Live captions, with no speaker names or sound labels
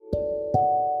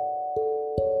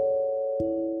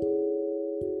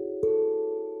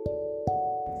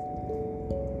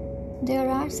There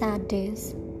are sad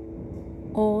days.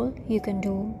 All you can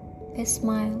do is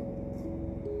smile.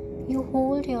 You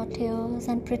hold your tears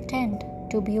and pretend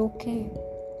to be okay.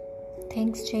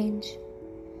 Things change.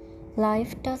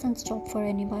 Life doesn't stop for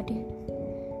anybody.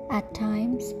 At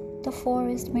times, the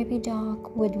forest may be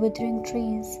dark with withering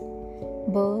trees,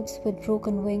 birds with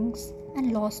broken wings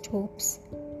and lost hopes.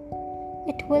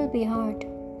 It will be hard,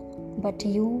 but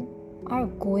you are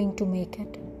going to make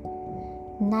it.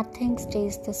 Nothing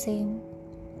stays the same.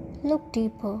 Look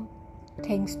deeper,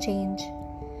 things change.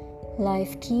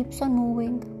 Life keeps on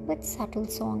moving with subtle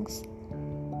songs.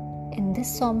 In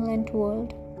this somnolent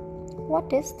world,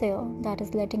 what is there that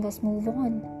is letting us move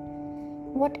on?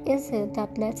 What is it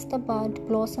that lets the bud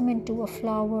blossom into a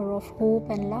flower of hope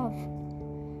and love?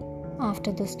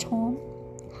 After the storm,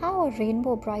 how a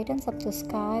rainbow brightens up the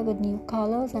sky with new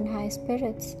colors and high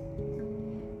spirits.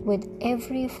 With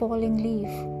every falling leaf,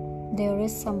 there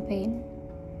is some pain,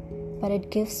 but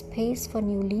it gives space for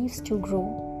new leaves to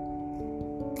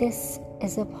grow. This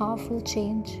is a powerful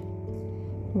change.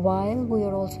 While we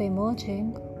are also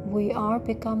emerging, we are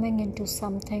becoming into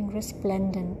something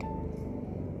resplendent.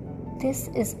 This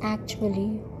is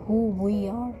actually who we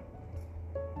are.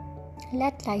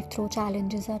 Let life throw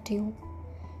challenges at you.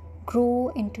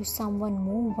 Grow into someone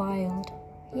more wild,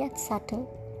 yet subtle,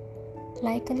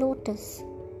 like a lotus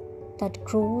that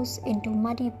grows into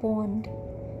muddy pond,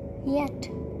 yet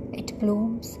it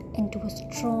blooms into a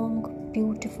strong,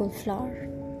 beautiful flower.